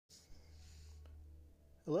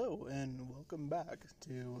Hello and welcome back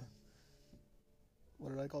to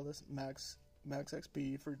what did I call this? Max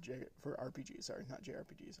XP for RPGs. Sorry, not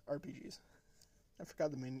JRPGs. RPGs. I forgot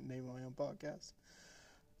the main name of my own podcast.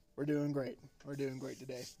 We're doing great. We're doing great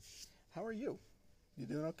today. How are you? You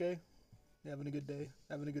doing okay? You having a good day?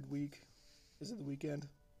 Having a good week? Is it the weekend?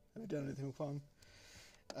 Have you done anything fun?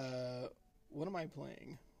 What am I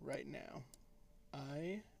playing right now?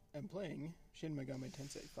 I am playing Shin Megami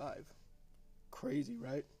Tensei 5. Crazy,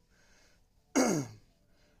 right? I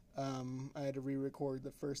had to re-record the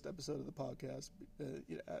first episode of the podcast,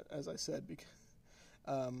 as I said, because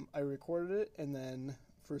I recorded it, and then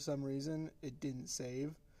for some reason it didn't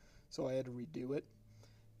save, so I had to redo it.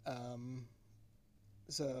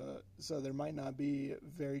 So there might not be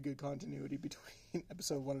very good continuity between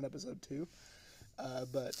episode 1 and episode 2,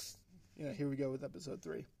 but here we go with episode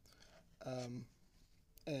 3.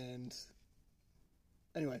 And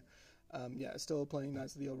anyway, still playing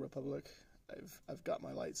Knights of the Old Republic. I've got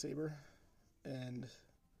my lightsaber, and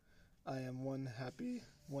I am one happy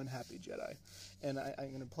Jedi. And I'm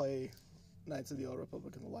going to play Knights of the Old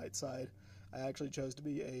Republic in the light side. I actually chose to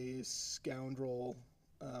be a scoundrel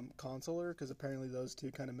consular, because apparently those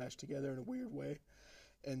two kind of mesh together in a weird way.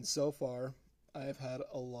 And so far, I have had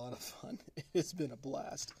a lot of fun. It's been a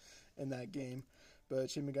blast in that game.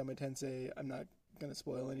 But Shin Megami Tensei, I'm not going to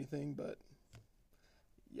spoil anything, but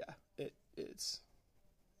yeah,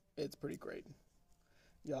 it's pretty great.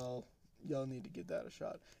 Y'all need to give that a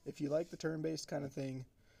shot. If you like the turn-based kind of thing,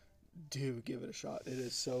 do give it a shot. It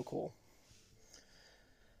is so cool.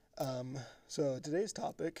 So today's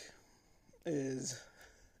topic is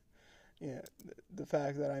the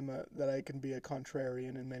fact that I can be a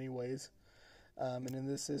contrarian in many ways. And in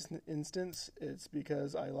this instance, it's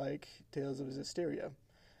because I like Tales of Zestiria.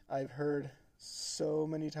 I've heard so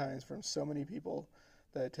many times from so many people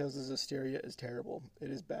that Tales of Zestiria is terrible.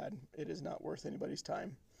 It is bad. It is not worth anybody's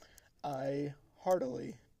time. I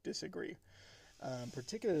heartily disagree.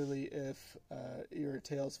 Particularly if you're a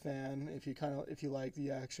Tales fan, if you like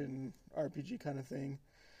the action RPG kind of thing.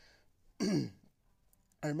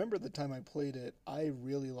 I remember the time I played it, I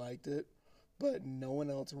really liked it, but no one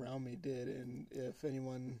else around me did. And if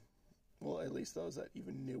anyone, well, at least those that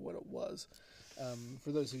even knew what it was.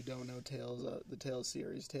 For those who don't know Tales, the Tales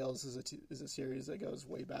series. Tales is a series that goes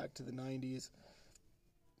way back to the 90s.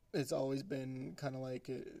 It's always been kind of like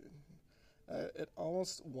it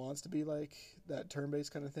almost wants to be like that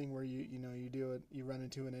turn-based kind of thing where you run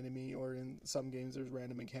into an enemy, or in some games there's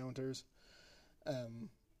random encounters,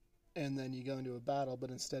 and then you go into a battle. But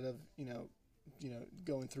instead of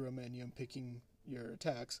going through a menu and picking your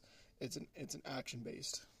attacks, it's an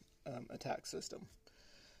action-based attack system.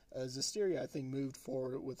 Zestiria, I think, moved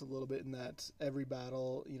forward with a little bit in that every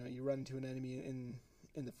battle, you run into an enemy in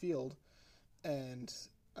the field, and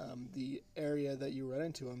the area that you run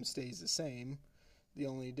into them stays the same. The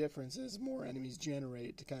only difference is more enemies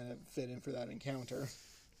generate to kind of fit in for that encounter.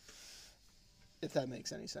 If that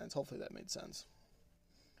makes any sense. Hopefully that made sense.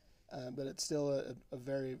 But it's still a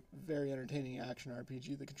very, very entertaining action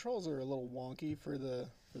RPG. The controls are a little wonky for the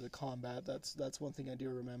combat. That's one thing I do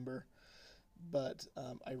remember. But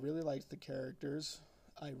I really liked the characters.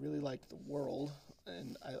 I really liked the world,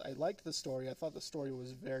 and I liked the story. I thought the story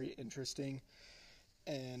was very interesting,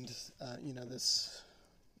 and this.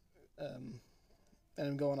 And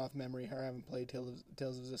I'm going off memory here. I haven't played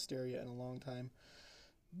Tales of Zestiria in a long time,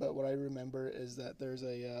 but what I remember is that there's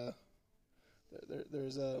a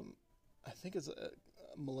I think it's a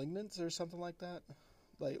malignance or something like that,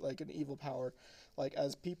 like an evil power. Like,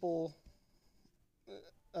 as people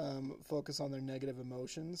focus on their negative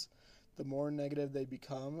emotions, the more negative they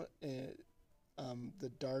become, the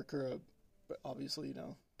darker, obviously,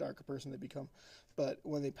 darker person they become. But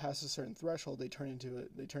when they pass a certain threshold, they turn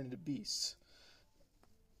into beasts.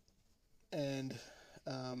 And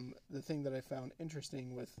the thing that I found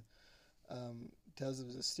interesting with Tales of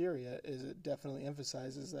Zestiria is it definitely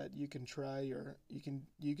emphasizes that you can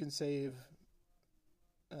you can save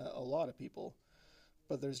a lot of people,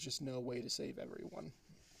 but there's just no way to save everyone.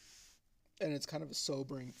 And it's kind of a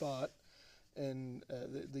sobering thought, and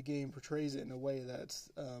the game portrays it in a way that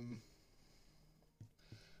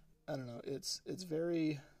I don't know. It's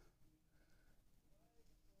very,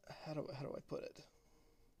 how do I put it?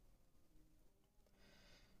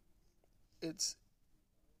 It's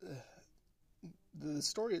the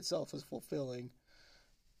story itself is fulfilling,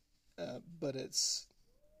 but it's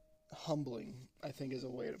humbling, I think, is a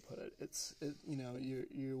way to put it.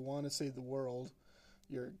 You want to save the world.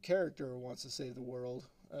 Your character wants to save the world.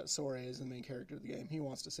 Sora is the main character of the game. He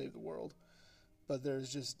wants to save the world, but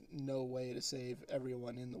there's just no way to save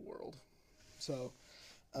everyone in the world. So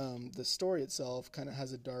The story itself kind of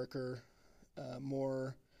has a darker,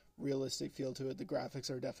 more realistic feel to it. The graphics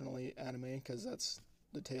are definitely anime because that's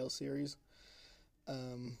the Tales series.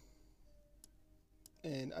 Um,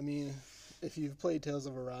 and I mean, if you've played Tales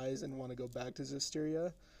of Arise and want to go back to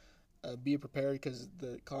Zestiria, be prepared because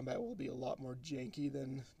the combat will be a lot more janky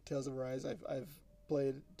than Tales of Arise. I've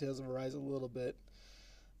played Tales of Arise a little bit,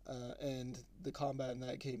 and the combat in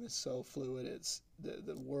that game is so fluid. It's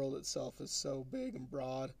the world itself is so big and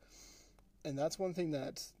broad, and that's one thing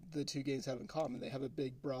that the two games have in common. They have a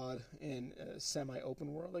big, broad, and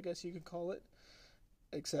semi-open world, I guess you could call it,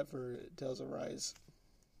 except for Tales of Arise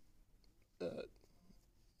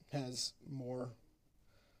has more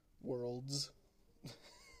worlds,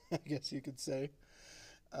 I guess you could say.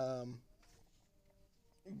 Um,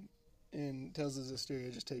 and Tales of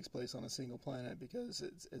Zestiria just takes place on a single planet because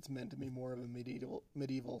it's meant to be more of a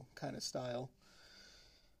medieval kind of style.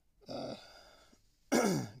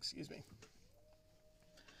 Excuse me.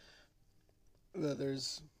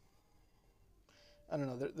 There's, I don't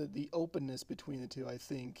know, the openness between the two, I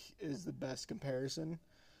think, is the best comparison.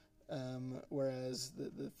 Whereas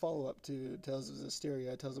the follow up to Tales of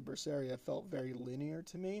Zestiria, Tales of Berseria, felt very linear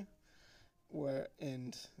to me,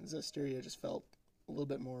 and Zestiria just felt a little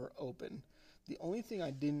bit more open. The only thing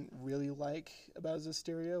I didn't really like about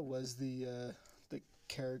Zestiria was the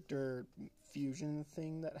character fusion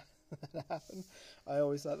thing that, that happened. I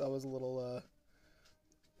always thought that was a little.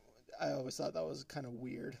 I always thought that was kind of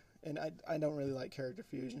weird, and I don't really like character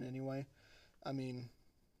fusion anyway. I mean,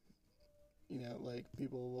 like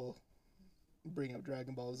people will bring up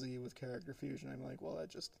Dragon Ball Z with character fusion. I'm like, well,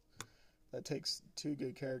 that takes two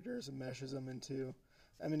good characters and meshes them into.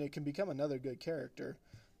 I mean, it can become another good character,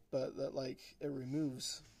 but that it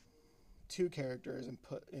removes two characters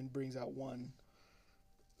and brings out one.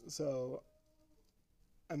 So,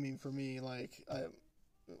 I mean, for me,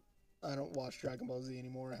 I don't watch Dragon Ball Z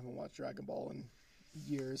anymore. I haven't watched Dragon Ball in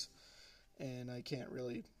years, and I can't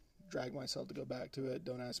really drag myself to go back to it.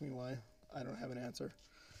 Don't ask me why. I don't have an answer.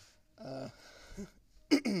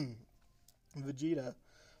 Vegeta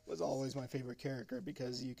was always my favorite character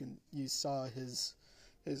because you saw his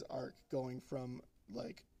arc going from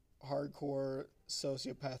hardcore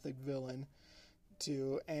sociopathic villain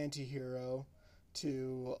to anti-hero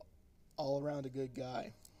to all around a good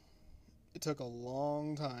guy. It took a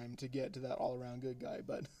long time to get to that all around good guy,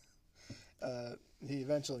 but he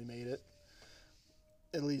eventually made it.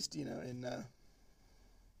 At least in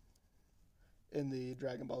the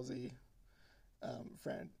Dragon Ball Z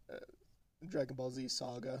Dragon Ball Z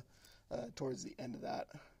saga, towards the end of that.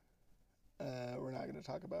 We're not going to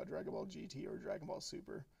talk about Dragon Ball GT or Dragon Ball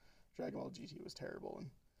Super. Dragon Ball GT was terrible, and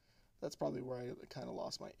that's probably where I kind of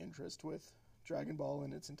lost my interest with Dragon Ball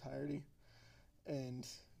in its entirety. And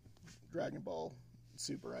Dragon Ball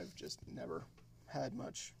Super, I've just never had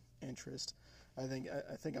much interest. I think I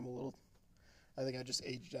just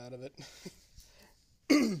aged out of it.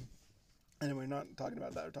 And we're not talking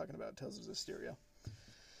about that. We're talking about Tales of Zestiria.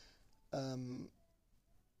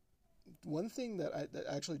 One thing that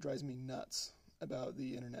actually drives me nuts about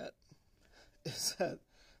the internet is that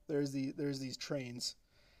there's these trains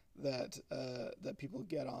that people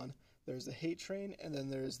get on. There's the hate train, and then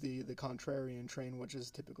there's the Contrarian train, which is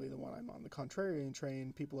typically the one I'm on. The Contrarian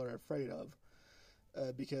train, people are afraid of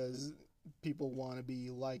because people want to be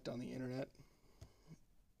liked on the internet.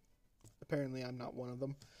 Apparently, I'm not one of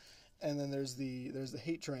them. And then there's the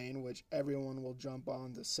hate train, which everyone will jump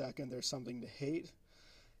on the second there's something to hate,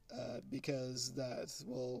 because that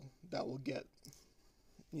will get,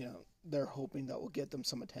 they're hoping that will get them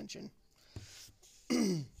some attention.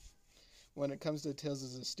 When it comes to Tales of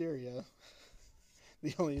Zestiria,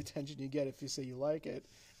 the only attention you get if you say you like it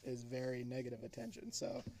is very negative attention.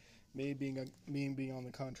 So, me being on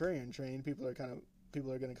the Contrarian train, people are going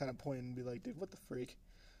to kind of point and be like, "Dude, what the freak?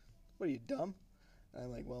 What are you, dumb?" And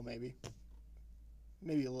I'm like, well, maybe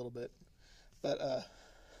a little bit, but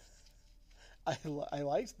I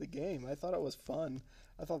liked the game. I thought it was fun.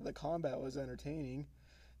 I thought the combat was entertaining.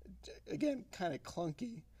 Again, kind of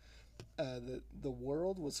clunky. The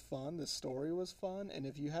world was fun. The story was fun. And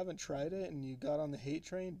if you haven't tried it and you got on the hate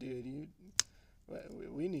train, dude,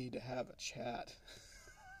 we need to have a chat.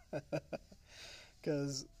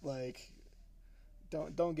 Because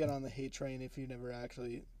don't get on the hate train if you never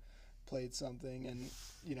actually played something. And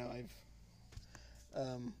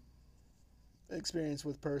I've experienced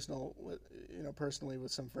personally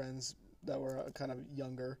with some friends that were kind of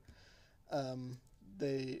younger. I'm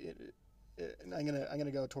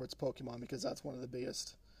gonna go towards Pokemon because that's one of the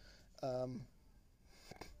biggest.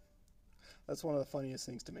 That's one of the funniest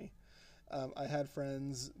things to me. I had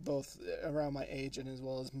friends both around my age and as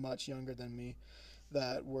well as much younger than me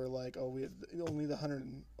that were like, "Oh, we have only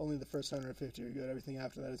the first 150 are good. Everything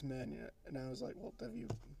after that is men." And I was like, "Well,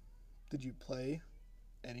 did you play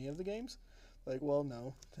any of the games?" Like, well,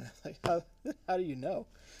 no. Like, how do you know?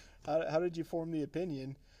 How did you form the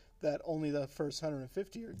opinion that only the first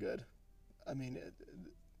 150 are good? I mean,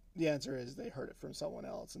 the answer is they heard it from someone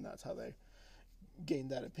else, and that's how they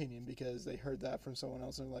gained that opinion, because they heard that from someone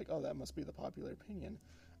else and like, oh, that must be the popular opinion.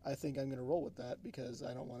 I think I'm going to roll with that because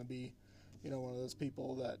I don't want to be, one of those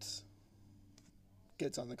people that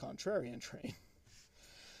gets on the contrarian train.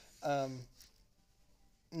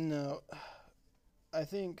 No, I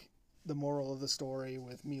think the moral of the story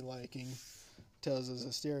with me liking Tales of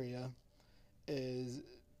Zestiria is,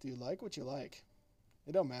 do you like what you like?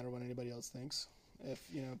 It don't matter what anybody else thinks. If,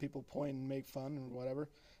 people point and make fun or whatever,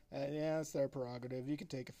 yeah, it's their prerogative. You can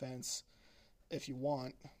take offense if you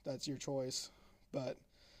want. That's your choice. But,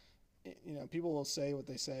 people will say what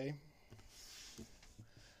they say.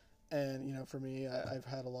 And, for me, I've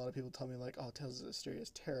had a lot of people tell me, like, oh, Tales of Zestiria is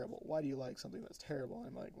terrible. Why do you like something that's terrible? And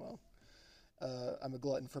I'm like, well, I'm a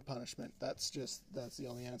glutton for punishment. That's the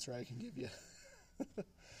only answer I can give you.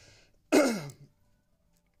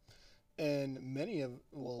 And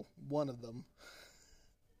one of them,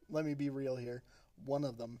 let me be real here, one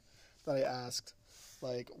of them that I asked,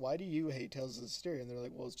 like, why do you hate Tales of Zestiria? And they're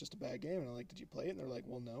like, well, it's just a bad game. And I'm like, did you play it? And they're like,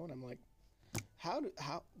 well, no. And I'm like,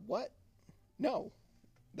 what? No,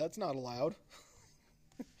 that's not allowed.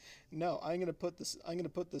 No, I'm gonna put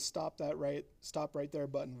the stop right there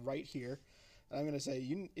button right here. And I'm gonna say,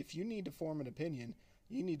 if you need to form an opinion,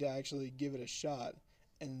 you need to actually give it a shot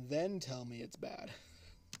and then tell me it's bad.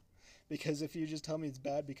 Because if you just tell me it's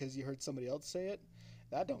bad because you heard somebody else say it,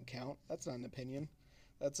 that don't count. That's not an opinion.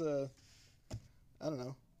 That's I don't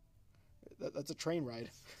know. That's a train ride.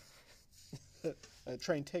 A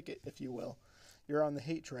train ticket, if you will. You're on the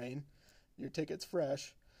hate train. Your ticket's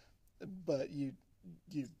fresh, but you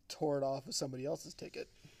tore it off of somebody else's ticket.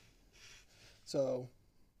 So,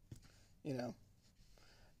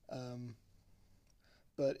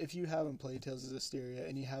 but if you haven't played Tales of Zestiria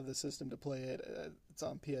and you have the system to play it, it's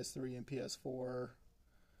on PS3 and PS4.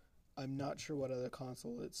 I'm not sure what other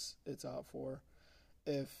console it's out for.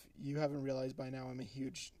 If you haven't realized by now, I'm a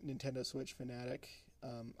huge Nintendo Switch fanatic.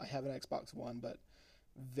 I have an Xbox One, but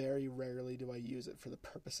very rarely do I use it for the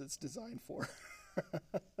purpose it's designed for.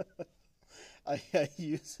 I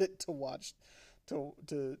use it to watch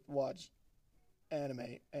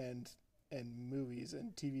anime and movies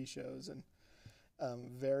and TV shows, and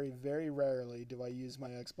very, very rarely do I use my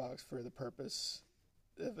Xbox for the purpose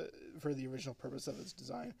of it, for the original purpose of its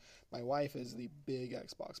design. My wife is the big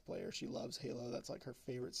Xbox player. She loves Halo. That's like her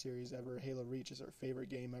favorite series ever. Halo Reach is her favorite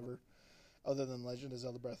game ever, other than Legend of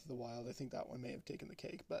Zelda Breath of the Wild. I think that one may have taken the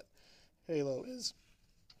cake, but Halo is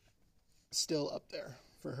still up there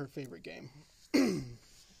for her favorite game.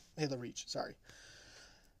 Halo Reach, sorry.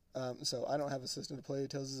 So I don't have a system to play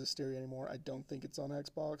Tales of Zestiria anymore. I don't think it's on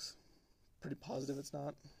Xbox. Pretty positive it's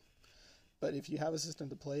not. But if you have a system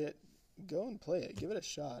to play it, go and play it. Give it a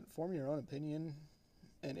shot. Form your own opinion.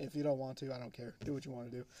 And if you don't want to, I don't care. Do what you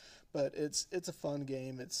want to do. But it's a fun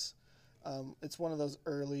game. It's one of those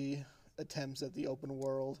early attempts at the open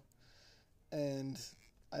world, and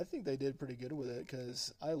I think they did pretty good with it,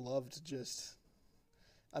 because I loved just.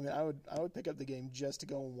 I mean, I would pick up the game just to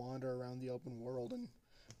go and wander around the open world and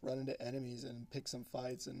run into enemies and pick some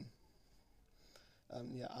fights, and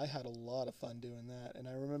yeah, I had a lot of fun doing that. And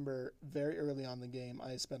I remember very early on in the game,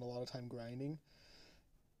 I spent a lot of time grinding,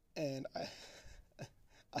 and I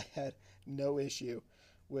had no issue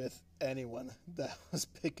with anyone that was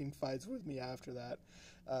picking fights with me after that.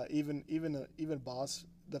 Even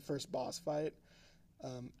the first boss fight,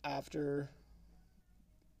 after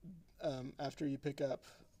you pick up,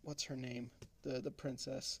 what's her name, the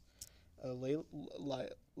princess, Lila.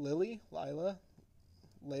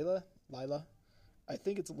 I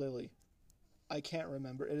think it's Lily. I can't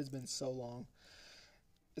remember. It has been so long.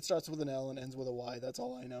 It starts with an L and ends with a Y. That's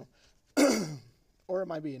all I know. Or it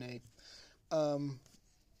might be an A.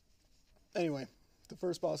 Anyway, the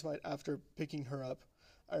first boss fight, after picking her up,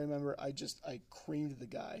 I remember I creamed the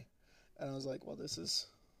guy. And I was like, well,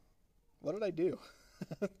 what did I do?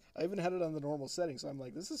 I even had it on the normal setting, so I'm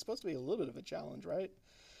like, this is supposed to be a little bit of a challenge, right?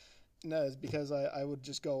 No, it's because I would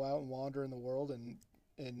just go out and wander in the world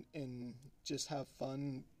and just have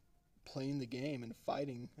fun playing the game and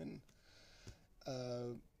fighting and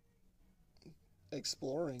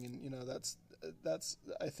exploring, and that's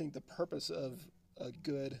I think the purpose of a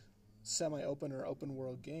good semi-open or open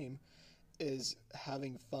world game is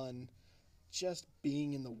having fun just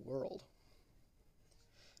being in the world.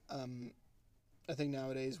 I think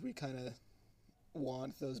nowadays we kind of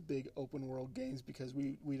want those big open world games because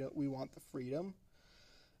we want the freedom.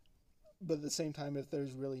 But at the same time, if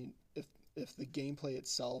there's really if the gameplay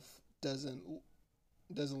itself doesn't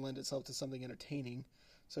lend itself to something entertaining,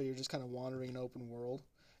 so you're just kind of wandering an open world,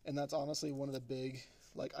 and that's honestly one of the big,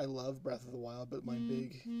 like, I love Breath of the Wild, but my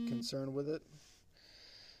big concern with it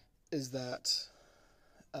is that,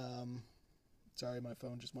 sorry, my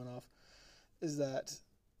phone just went off, is that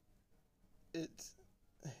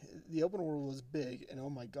the open world was big, and oh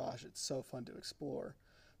my gosh, it's so fun to explore,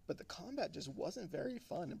 but the combat just wasn't very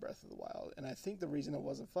fun in Breath of the Wild, and I think the reason it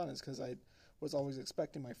wasn't fun is because I was always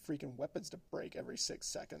expecting my freaking weapons to break every 6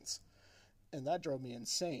 seconds, and that drove me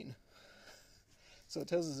insane. So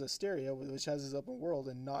Tales of Zestiria, which has this open world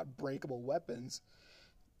and not breakable weapons,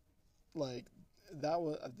 like,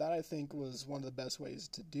 that I think was one of the best ways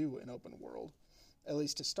to do an open world, at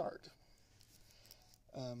least to start.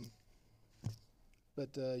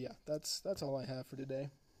 Yeah, that's all I have for today.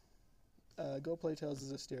 Go play Tales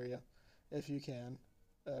of Zestiria if you can.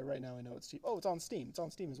 Right now I know it's cheap. Oh, it's on Steam. It's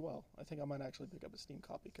on Steam as well. I think I might actually pick up a Steam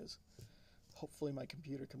copy because hopefully my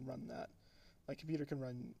computer can run that. My computer can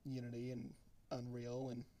run Unity and Unreal,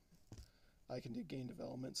 and I can do game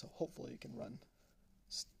development, so hopefully it can run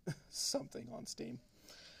something on Steam.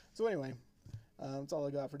 So anyway, that's all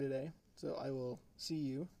I got for today. So I will see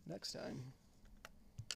you next time.